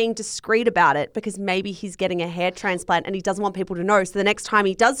and he's being discreet about it because maybe he's getting a hair transplant and he doesn't want people to know. So the next time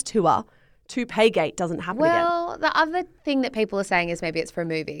he does tour, Toupee-gate doesn't happen again. Well, the other thing that people are saying is maybe it's for a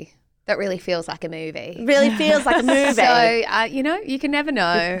movie. That really feels like a movie. Really feels like a movie. So, you can never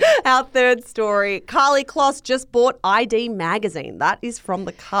know. Our third story, Carly Kloss just bought ID magazine. That is from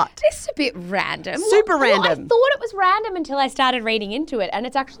The Cut. This is a bit random. Super random. I thought it was random until I started reading into it, and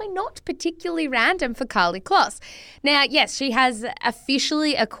it's actually not particularly random for Carly Kloss. Now, yes, she has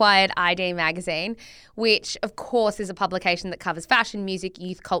officially acquired ID magazine, which, of course, is a publication that covers fashion, music,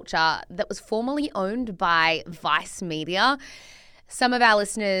 youth culture that was formerly owned by Vice Media. Some of our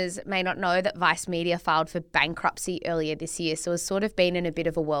listeners may not know that Vice Media filed for bankruptcy earlier this year, so has sort of been in a bit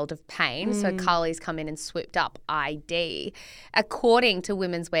of a world of pain. So Carly's come in and swooped up ID. According to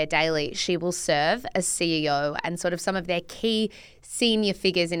Women's Wear Daily, she will serve as CEO and sort of some of their key senior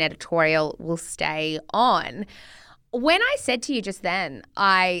figures in editorial will stay on. When I said to you just then,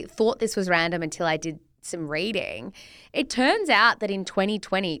 I thought this was random until I did some reading. It turns out that in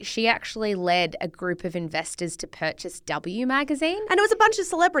 2020, she actually led a group of investors to purchase W magazine. And it was a bunch of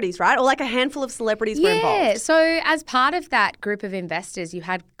celebrities, right? Or like a handful of celebrities were involved. Yeah, so as part of that group of investors, you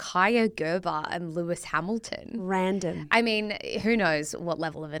had Kaya Gerber and Lewis Hamilton. Random. I mean, who knows what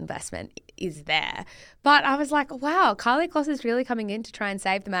level of investment is there. But I was like, wow, Carly Kloss is really coming in to try and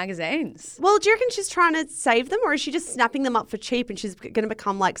save the magazines. Well, do you reckon she's trying to save them or is she just snapping them up for cheap and she's going to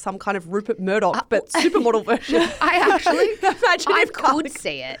become like some kind of Rupert Murdoch but supermodel version? I could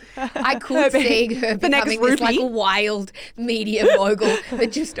see it. I could see her becoming this like wild media mogul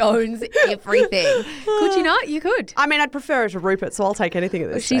that just owns everything. Could you not? You could. I mean, I'd prefer her to Rupert, so I'll take anything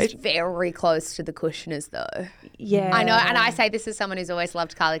at this stage. She's very close to the Kushner's though. Yeah. I know, and I say this as someone who's always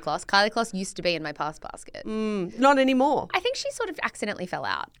loved Carly Kloss. Carly Kloss used to be in my past basket. Not anymore. I think she sort of accidentally fell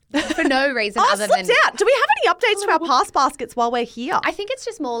out for no reason other slipped than out. Do we have any updates to our past baskets while we're here? I think it's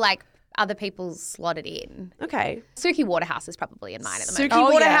just more like other people slotted in. Okay. Suki Waterhouse is probably in mine at the Suki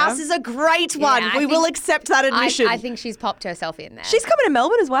moment. Waterhouse is a great one. Yeah, we will accept that admission. I think she's popped herself in there. She's coming to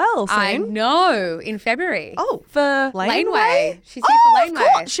Melbourne as well soon. I know, in February. Oh, For Laneway. She's here oh, for of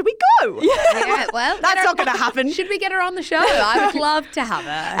Laneway. course. Should we go? Yeah, well, That's not going to happen. Should we get her on the show? I would love to have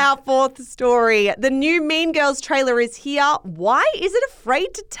her. Our fourth story. The new Mean Girls trailer is here. Why is it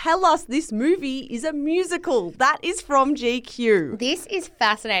afraid to tell us this movie is a musical? That is from GQ. This is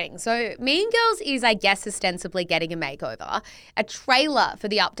fascinating. So Mean Girls is, I guess, ostensibly getting a makeover. A trailer for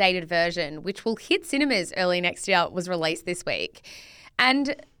the updated version, which will hit cinemas early next year, was released this week.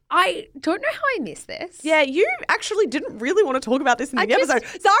 And I don't know how I missed this. Yeah, you actually didn't really want to talk about this in the episode.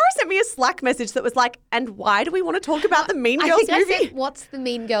 Zara sent me a Slack message that was like, and why do we want to talk about the Mean Girls movie? I said, what's the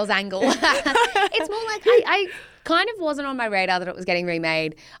Mean Girls angle? It's more like I kind of wasn't on my radar that it was getting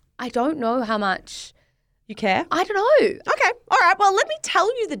remade. I don't know how much... You care? I don't know. Okay. All right. Well, let me tell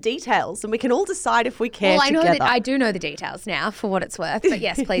you the details and we can all decide if we care Well, I know together. that I do know the details now for what it's worth. But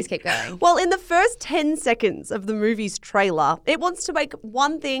yes, please keep going. Well, in the first 10 seconds of the movie's trailer, it wants to make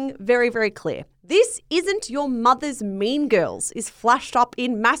one thing very, very clear. This isn't your mother's Mean Girls is flashed up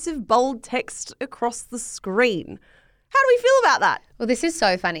in massive bold text across the screen. How do we feel about that? Well, this is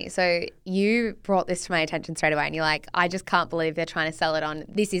so funny. So you brought this to my attention straight away and you're like, I just can't believe they're trying to sell it on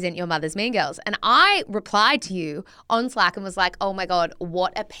this isn't your mother's Mean Girls. And I replied to you on Slack and was like, oh my God,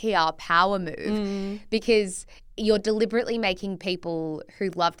 what a PR power move. Because you're deliberately making people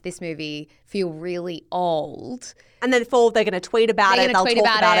who loved this movie feel really old. And then they're going to tweet about it. They'll talk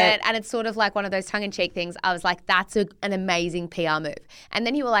about it. And it's sort of like one of those tongue-in-cheek things. I was like, that's an amazing PR move. And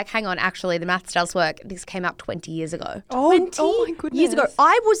then you were like, hang on, actually, the maths does work. This came out 20 years ago. 20 my goodness. years ago.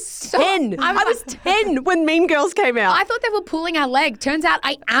 I was 10. I was 10 when Mean Girls came out. I thought they were pulling our leg. Turns out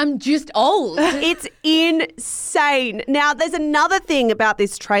I am just old. It's insane. Now, there's another thing about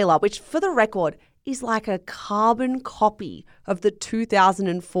this trailer, which for the record is like a carbon copy of the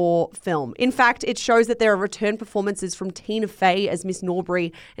 2004 film. In fact, it shows that there are return performances from Tina Fey as Miss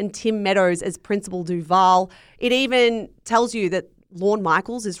Norbury and Tim Meadows as Principal Duval. It even tells you that Lorne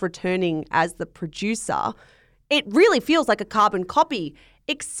Michaels is returning as the producer. It really feels like a carbon copy,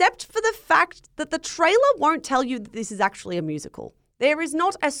 except for the fact that the trailer won't tell you that this is actually a musical. There is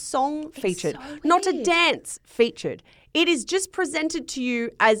not a song featured, not a dance featured. It is just presented to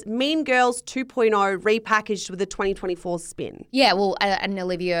you as Mean Girls 2.0 repackaged with a 2024 spin. Yeah, well, an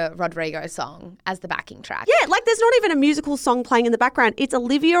Olivia Rodrigo song as the backing track. Yeah, like there's not even a musical song playing in the background. It's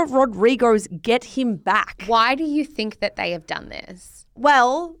Olivia Rodrigo's Get Him Back. Why do you think that they have done this?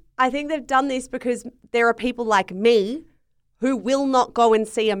 Well, I think they've done this because there are people like me who will not go and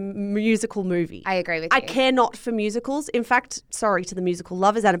see a musical movie. I agree with you. I care not for musicals. In fact, sorry to the musical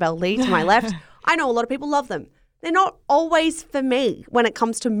lovers, Annabelle Lee to my left. I know a lot of people love them. They're not always for me when it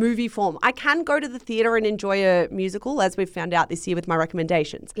comes to movie form. I can go to the theatre and enjoy a musical, as we've found out this year with my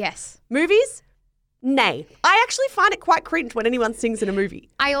recommendations. Yes. Movies? Nay. I actually find it quite cringe when anyone sings in a movie.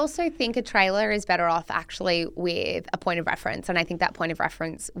 I also think a trailer is better off actually with a point of reference. And I think that point of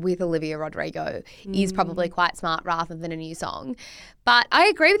reference with Olivia Rodrigo is probably quite smart rather than a new song. But I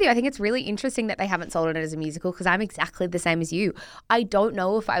agree with you. I think it's really interesting that they haven't sold it as a musical because I'm exactly the same as you. I don't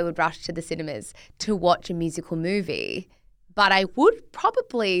know if I would rush to the cinemas to watch a musical movie, but I would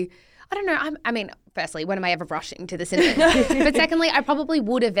probably... I don't know. I mean, firstly, when am I ever rushing to the cinema? But secondly, I probably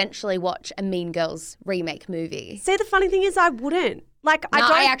would eventually watch a Mean Girls remake movie. See, the funny thing is I wouldn't.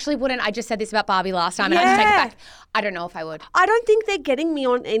 I actually wouldn't. I just said this about Barbie last time and I just take it back. I don't know if I would. I don't think they're getting me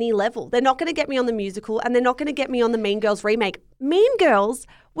on any level. They're not going to get me on the musical and they're not going to get me on the Mean Girls remake. Mean Girls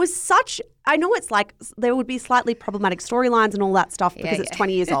was such... I know it's like there would be slightly problematic storylines and all that stuff because it's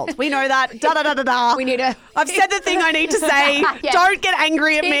 20 years old. We know that. Da-da-da-da-da. We need to... I've said the thing I need to say. Yeah. Don't get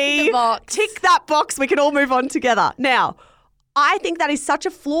angry at me. The box. Tick that box. We can all move on together. Now, I think that is such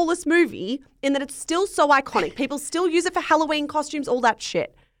a flawless movie in that it's still so iconic. People still use it for Halloween costumes, all that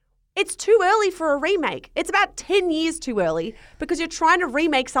shit. It's too early for a remake. It's about 10 years too early because you're trying to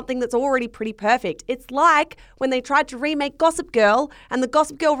remake something that's already pretty perfect. It's like when they tried to remake Gossip Girl and the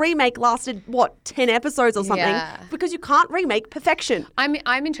Gossip Girl remake lasted, 10 episodes or something? Yeah. Because you can't remake perfection. I'm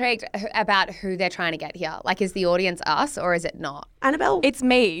intrigued about who they're trying to get here. Like, is the audience us or is it not? Annabelle? It's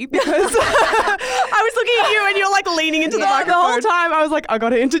me because I was looking at you and you're like leaning into the the microphone. whole time I was like, I got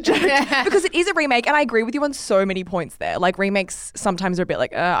to interject. Because it is a remake and I agree with you on so many points there. Like remakes sometimes are a bit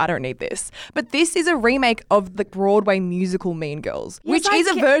like, I don't need this. But this is a remake of the Broadway musical Mean Girls, which is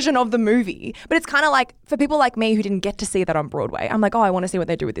a version of the movie. But it's kind of like, for people like me who didn't get to see that on Broadway, I'm like, I want to see what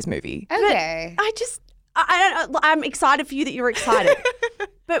they do with this movie. Okay. I'm excited for you that you're excited.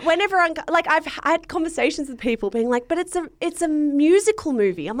 But whenever I've had conversations with people being like, but it's a musical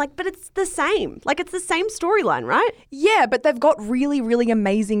movie. I'm like, but it's the same. Like, it's the same storyline, right? Yeah, but they've got really, really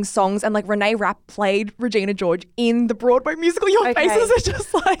amazing songs. And like Renee Rapp played Regina George in the Broadway musical. Your faces are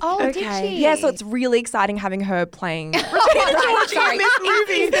just like, Oh, did she? yeah. So it's really exciting having her playing Regina George in this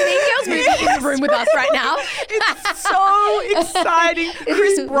movie. Is the Mean Girls movie in the room with us right now? It's so exciting.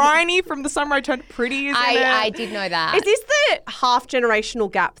 Chris Briney from The Summer I Turned Pretty is in it. I did know that. Is this the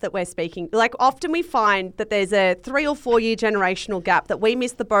half-generational gap that we're speaking? Like, often we find that there's a 3 or 4 year generational gap that we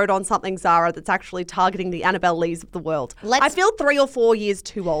missed the boat on something, Zara, that's actually targeting the Annabelle Lees of the world. I feel 3 or 4 years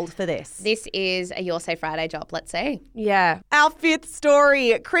too old for this. This is a Your Say Friday job, let's see. Yeah. Our 5th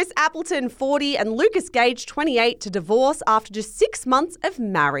story. Chris Appleton, 40, and Lucas Gage, 28, to divorce after just 6 months of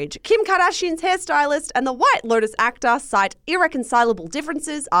marriage. Kim Kardashian's hairstylist and the White Lotus actor cite irreconcilable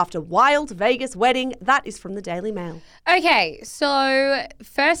differences after wild Vegas wedding. That is from the Daily Mail. Okay, so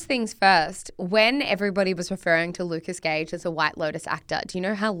first things first, when everybody was referring to Lucas Gage as a White Lotus actor, do you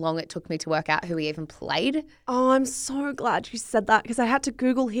know how long it took me to work out who he even played? Oh, I'm so glad you said that because I had to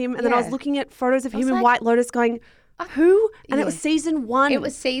Google him and then I was Yeah. looking at photos of him in like, White Lotus going, who? And yeah. it was season 1. It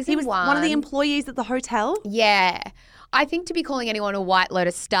was season He was one of the 1. employees at the hotel. Yeah. I think to be calling anyone a White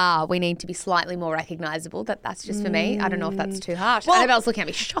Lotus star, we need to be slightly more recognisable. That's just for me. I don't know if that's too harsh. Annabelle's looking at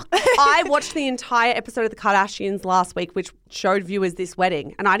me shocked. I watched the entire episode of The Kardashians last week, which showed viewers this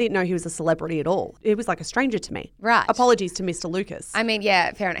wedding, and I didn't know he was a celebrity at all. He was like a stranger to me. Right. Apologies to Mr. Lucas. I mean,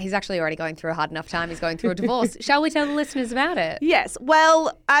 yeah, fair enough. He's actually already going through a hard enough time. He's going through a divorce. Shall we tell the listeners about it? Yes.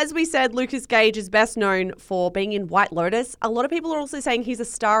 Well, as we said, Lucas Gage is best known for being in White Lotus. A lot of people are also saying he's a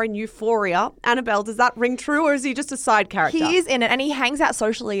star in Euphoria. Annabelle, does that ring true, or is he just a side character? He is in it, and he hangs out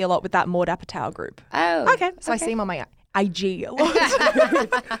socially a lot with that Maud Apatow group. Oh. Okay. So I see him on my IG a lot.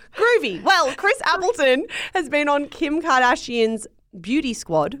 Groovy. Well, Chris Appleton has been on Kim Kardashian's beauty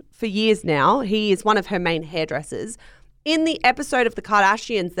squad for years now. He is one of her main hairdressers. In the episode of The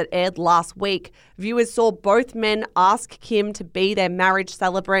Kardashians that aired last week, viewers saw both men ask Kim to be their marriage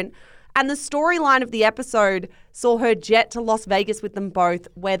celebrant. And the storyline of the episode saw her jet to Las Vegas with them both,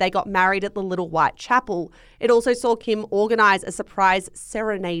 where they got married at the Little White Chapel. It also saw Kim organise a surprise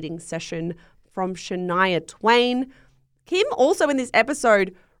serenading session from Shania Twain. Kim also in this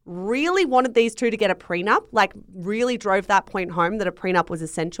episode really wanted these two to get a prenup, like really drove that point home that a prenup was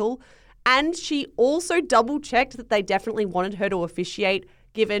essential. And she also double-checked that they definitely wanted her to officiate,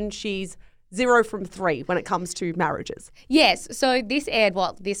 given she's 0 from 3 when it comes to marriages. Yes. So this aired,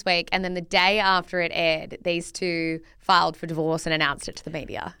 this week? And then the day after it aired, these two filed for divorce and announced it to the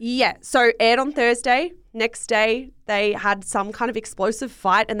media. Yeah. So aired on Thursday. Next day, they had some kind of explosive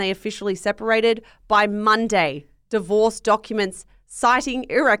fight and they officially separated. By Monday, divorce documents citing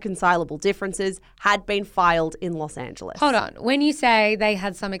irreconcilable differences had been filed in Los Angeles. Hold on. When you say they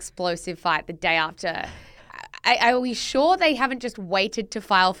had some explosive fight the day after, are we sure they haven't just waited to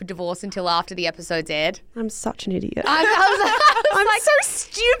file for divorce until after the episode's aired? I'm such an idiot. I'm I'm so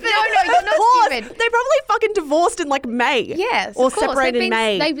stupid. No, you're Of not course. stupid. They probably fucking divorced in like May. Yes, Or of course. separated in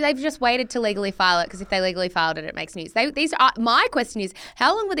May. They've just waited to legally file it because if they legally filed it, it makes news. My question is,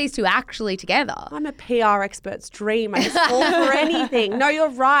 how long were these two actually together? I'm a PR expert's dream. I just fall for anything. No, you're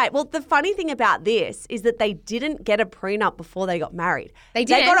right. Well, the funny thing about this is that they didn't get a prenup before they got married. They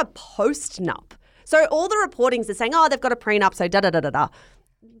They didn't? got a post-nup. So all the reportings are saying, oh, they've got a prenup, so da-da-da-da-da.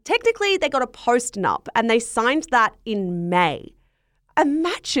 Technically, they got a post-nup, and they signed that in May.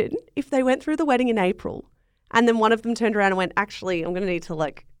 Imagine if they went through the wedding in April, and then one of them turned around and went, actually, I'm going to need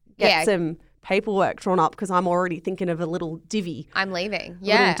to get some paperwork drawn up because I'm already thinking of a little divvy. I'm leaving.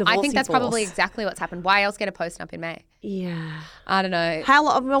 Yeah, I think that's divorce. probably exactly what's happened. Why else get a post up in May? Yeah. I don't know. How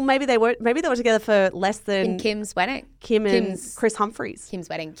long? Well, maybe they were together for less than In Kim's wedding. Kim and Kim's- Chris Humphries. Kim's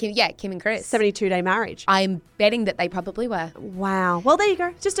wedding. Kim and Chris. 72-day marriage. I'm betting that they probably were. Wow. Well, there you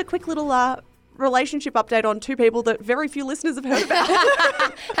go. Just a quick little relationship update on two people that very few listeners have heard about.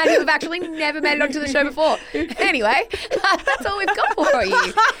 And who have actually never made it onto the show before. Anyway, that's all we've got for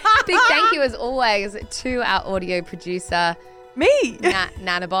you. Big thank you, as always, to our audio producer, Me.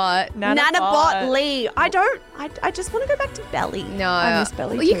 Nanabot. Nanabot Lee. I just want to go back to Belly. No. I miss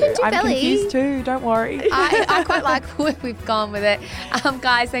Belly Well, too. you can do I'm Belly. confused too. Don't worry. I quite like where we've gone with it.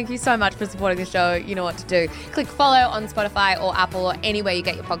 Guys, thank you so much for supporting the show. You know what to do. Click follow on Spotify or Apple or anywhere you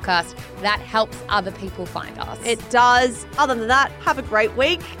get your podcast. That helps other people find us. It does. Other than that, have a great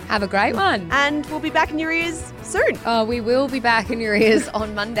week, Have a great one. and we'll be back in your ears soon. We will be back in your ears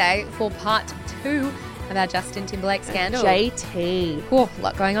on Monday for part 2 of our Justin Timberlake scandal. JT. Cool. A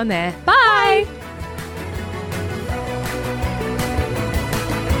lot going on there. Bye.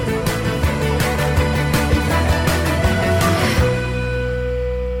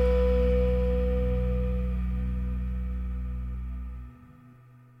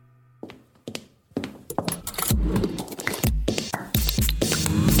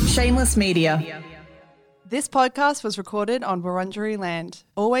 Shameless Media. This podcast was recorded on Wurundjeri land.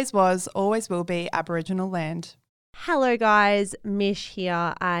 Always was, always will be Aboriginal land. Hello guys, Mish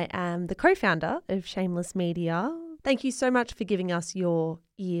here. I am the co-founder of Shameless Media. Thank you so much for giving us your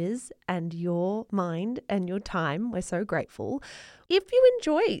ears and your mind and your time. We're so grateful. If you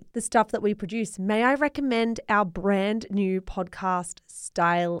enjoy the stuff that we produce, may I recommend our brand new podcast,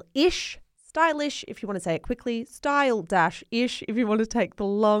 Style-ish. Stylish, if you want to say it quickly, style-ish, if you want to take the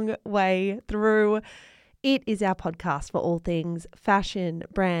long way through. It is our podcast for all things fashion,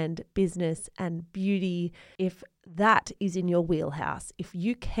 brand, business, and beauty. If that is in your wheelhouse, if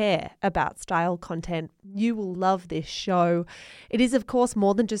you care about style content, you will love this show. It is, of course,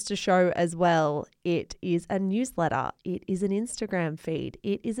 more than just a show as well. It is a newsletter. It is an Instagram feed.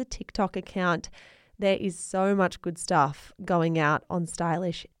 It is a TikTok account. There is so much good stuff going out on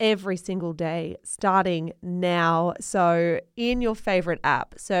Stylish every single day, starting now. So in your favorite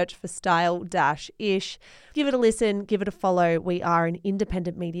app, search for Style-ish. Give it a listen, give it a follow. We are an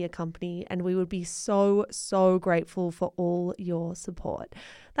independent media company and we would be so, so grateful for all your support.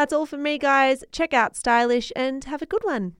 That's all from me, guys. Check out Stylish and have a good one.